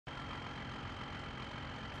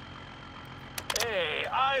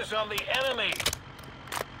Eyes on the enemy.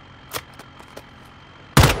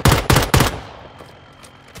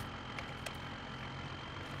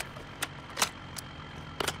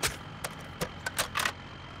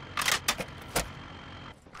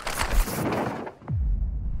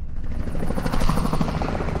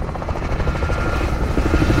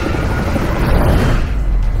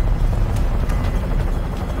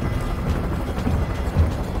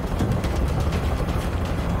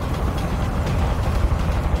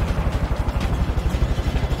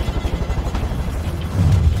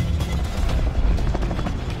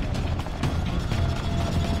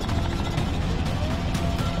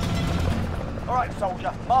 Alright,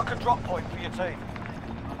 soldier. Mark a drop point for your team.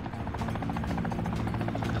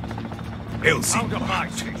 Elsie,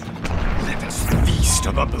 let us feast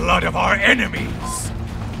on the blood of our enemies!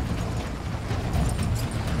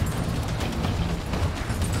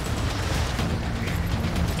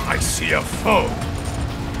 I see a foe!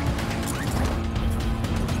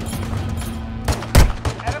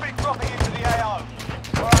 Enemy dropping into the AO.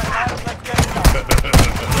 Alright, lads, let's get it done.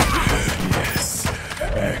 Yes,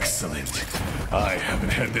 excellent. I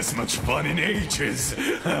haven't had this much fun in ages.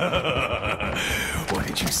 What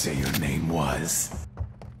did you say your name was?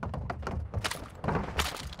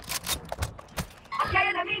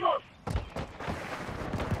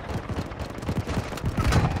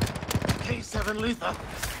 K7 Letha,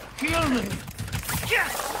 kill me!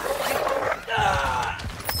 Yes!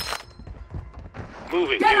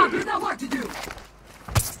 Moving. Get up! There's no work to do!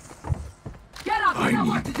 Get up! There's no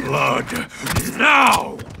work to do! Blood,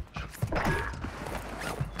 now!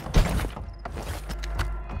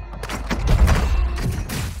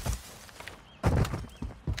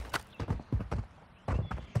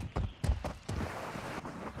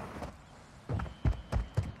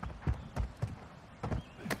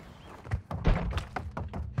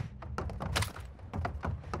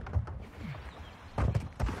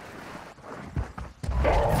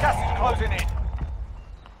 Gas is closing in.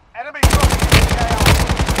 Enemy dropping into the AO.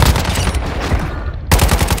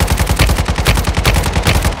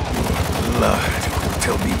 Blood will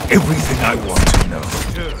tell me everything I want to know.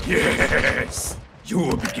 Yes!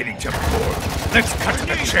 You're beginning to pour. Let's cut to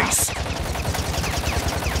the chase!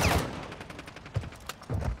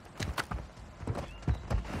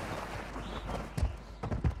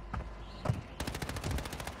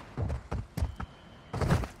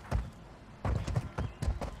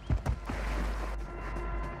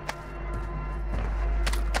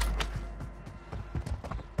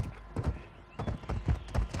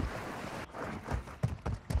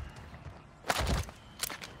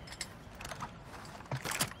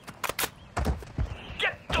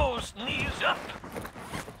 Those knees up.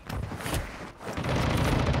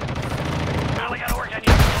 Well, I gotta work on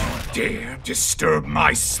you. Dare disturb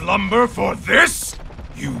my slumber for this?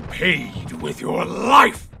 You paid with your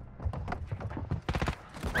life!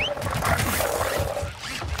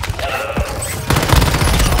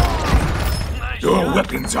 Your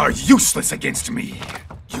weapons are useless against me.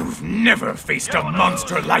 You've never faced a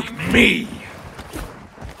monster like me!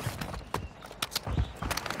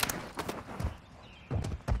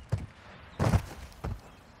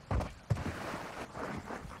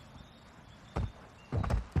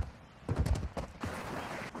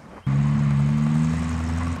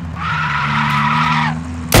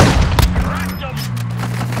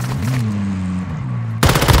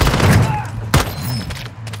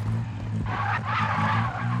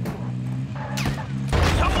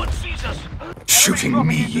 Shooting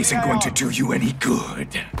me isn't going to do you any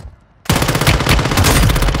good.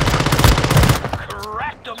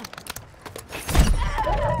 Cracked him.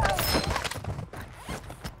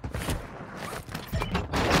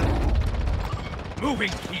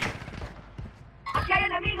 Moving here.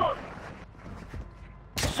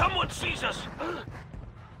 Someone sees us.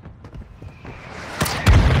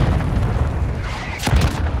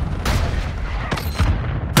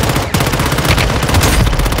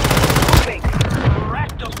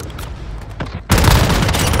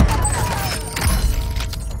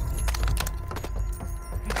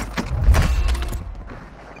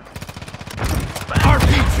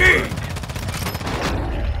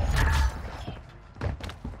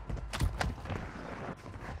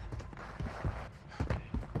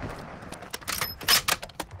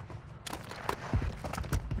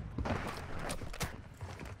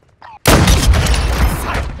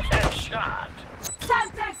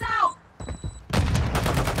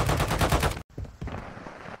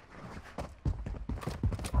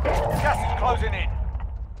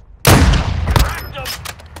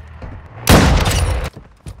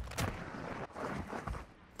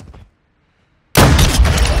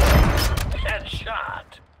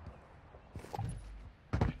 Headshot.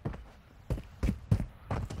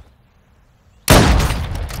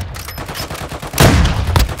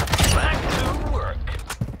 Back to work.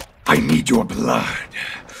 I need your blood.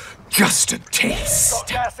 Just a Got taste.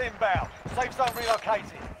 gas inbound. Safe zone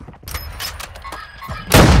relocated.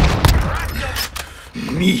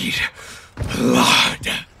 Need blood.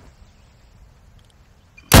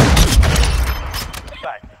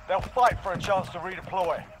 Back. They'll fight for a chance to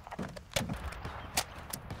redeploy.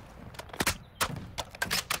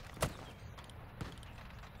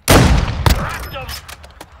 Cracked him.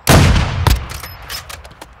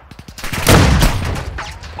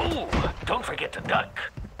 Ooh, don't forget to duck.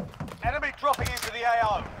 Enemy dropping into the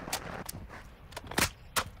AO.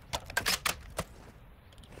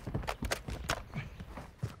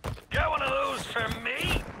 Got one of those for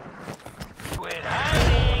me? Quit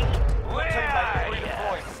hiding. Where Teammate are ya?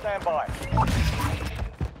 redeployed. Stand by.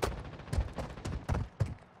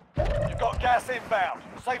 You've got gas inbound.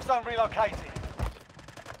 Safe zone relocated.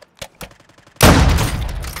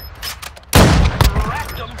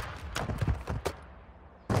 Cracked him.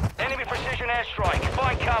 Enemy precision airstrike.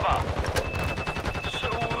 Find cover.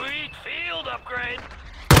 Sweet field upgrade.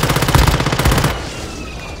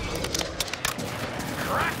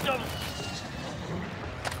 Cracked him.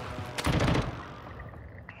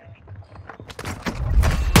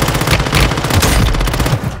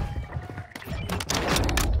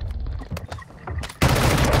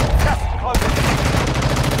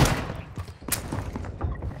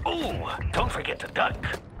 Ooh, don't forget to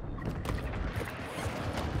duck.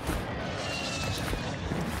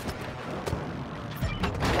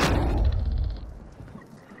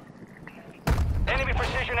 Enemy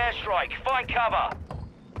precision airstrike. Find cover.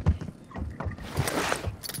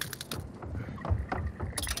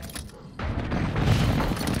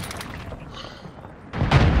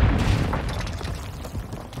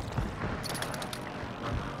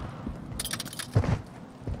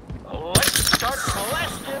 Let's start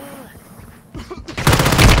blasting.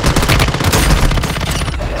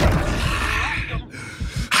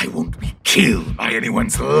 I won't be killed by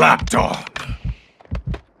anyone's lapdog.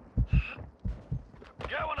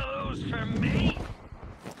 Got one of those for me?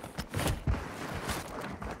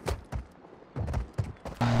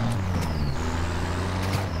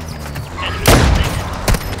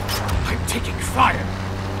 I'm taking fire.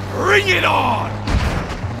 Bring it on!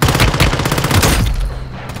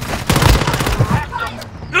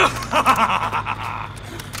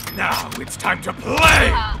 Now it's time to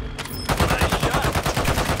play!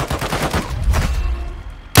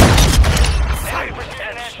 Enemy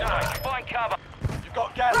precision airstrike. Find cover. You've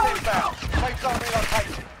got gas inbound. Safe zone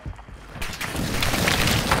relocated.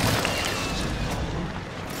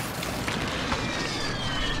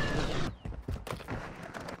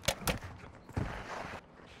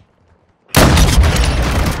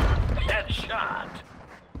 Headshot.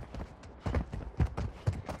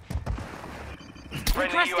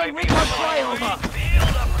 Requesting recon flyover.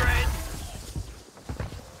 Field upgrade.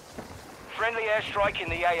 Friendly airstrike in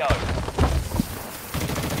the AO.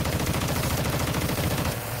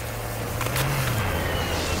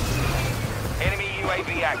 Enemy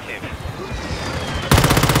UAV active.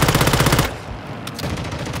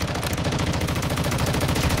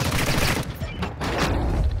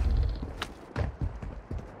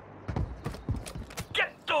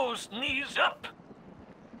 Get those knees up.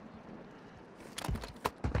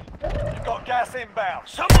 You've got gas inbound.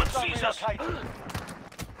 Someone Safe zone sees us. relocated.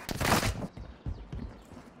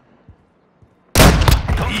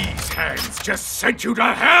 These hands just sent you to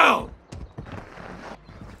hell!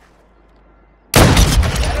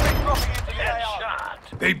 Enemy dropping into the AO.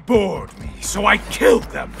 Headshot. They bored me, so I killed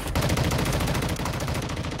them.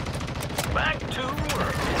 Back to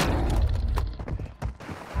work.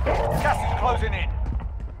 Gas is closing in.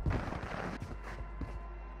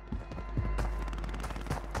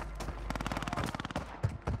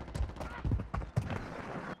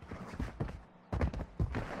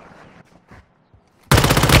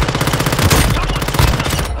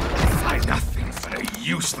 I'm nothing but a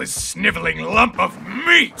useless, sniveling lump of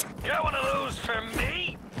meat! Got one of those for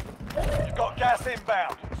me? You've got gas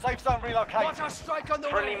inbound. Safe zone relocated. Mortar strike on the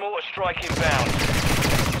Friendly way. mortar strike inbound.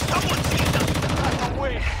 Someone sees us. That's a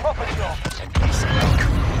win. Proper job.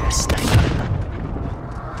 Sniper.